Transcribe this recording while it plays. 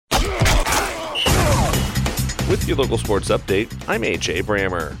With your local sports update, I'm AJ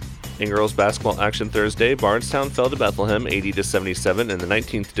Brammer. In girls basketball action Thursday, Bardstown fell to Bethlehem 80-77 in the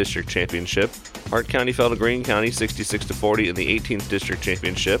 19th District Championship. Hart County fell to Greene County 66-40 in the 18th District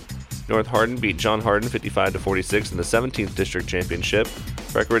Championship. North Hardin beat John Hardin 55-46 in the 17th District Championship.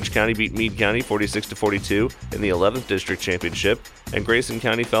 Breckinridge County beat Meade County 46-42 in the 11th District Championship. And Grayson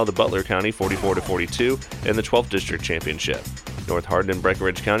County fell to Butler County 44-42 in the 12th District Championship. North Hardin and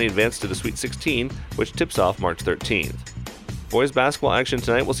Breckinridge County advanced to the Sweet 16, which tips off March 13th. Boys basketball action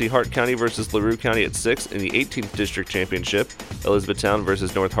tonight will see Hart County versus LaRue County at 6 in the 18th District Championship, Elizabethtown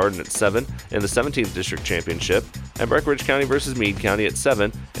versus North Hardin at 7 in the 17th District Championship, and Breckinridge County versus Meade County at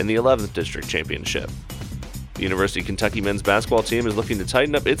 7 in the 11th District Championship. The University of Kentucky men's basketball team is looking to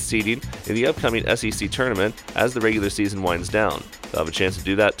tighten up its seeding in the upcoming SEC tournament as the regular season winds down. They'll have a chance to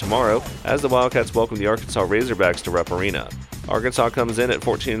do that tomorrow as the Wildcats welcome the Arkansas Razorbacks to Rupp Arena. Arkansas comes in at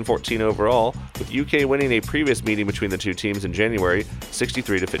 14-14 overall, with UK winning a previous meeting between the two teams in January,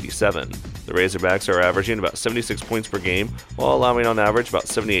 63-57. The Razorbacks are averaging about 76 points per game, while allowing on average about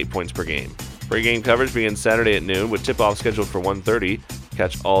 78 points per game. Pre-game coverage begins Saturday at noon, with tip-off scheduled for 1:30.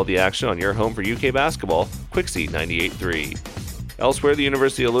 Catch all the action on your home for UK basketball, Quickseat 98.3. Elsewhere, the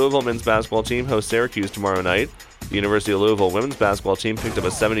University of Louisville men's basketball team hosts Syracuse tomorrow night. The University of Louisville women's basketball team picked up a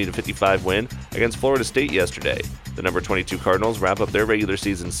 70-55 win against Florida State yesterday. The number 22 Cardinals wrap up their regular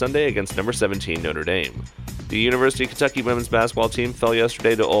season Sunday against number 17 Notre Dame. The University of Kentucky women's basketball team fell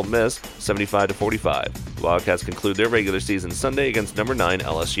yesterday to Ole Miss 75-45. The Wildcats conclude their regular season Sunday against number 9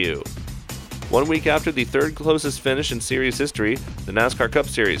 LSU. 1 week after the third closest finish in series history, the NASCAR Cup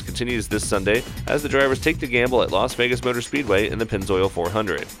Series continues this Sunday as the drivers take the gamble at Las Vegas Motor Speedway in the Pennzoil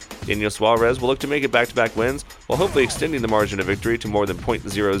 400. Daniel Suarez will look to make it back-to-back wins while hopefully extending the margin of victory to more than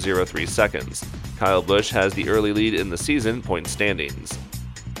 .003 seconds. Kyle Busch has the early lead in the season point standings.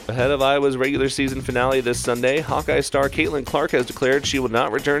 Ahead of Iowa's regular season finale this Sunday, Hawkeye star Caitlin Clark has declared she will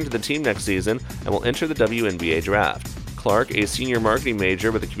not return to the team next season and will enter the WNBA draft. Clark, a senior marketing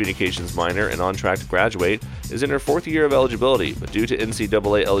major with a communications minor and on track to graduate, is in her fourth year of eligibility, but due to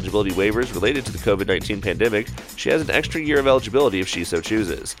NCAA eligibility waivers related to the COVID-19 pandemic, she has an extra year of eligibility if she so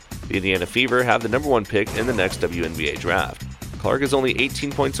chooses. The Indiana Fever have the number 1 pick in the next WNBA draft. Clark is only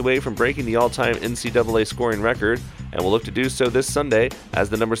 18 points away from breaking the all-time NCAA scoring record and will look to do so this Sunday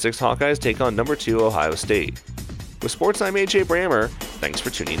as the number 6 Hawkeyes take on number 2 Ohio State. With sports, I'm AJ Brammer. Thanks for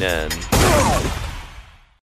tuning in.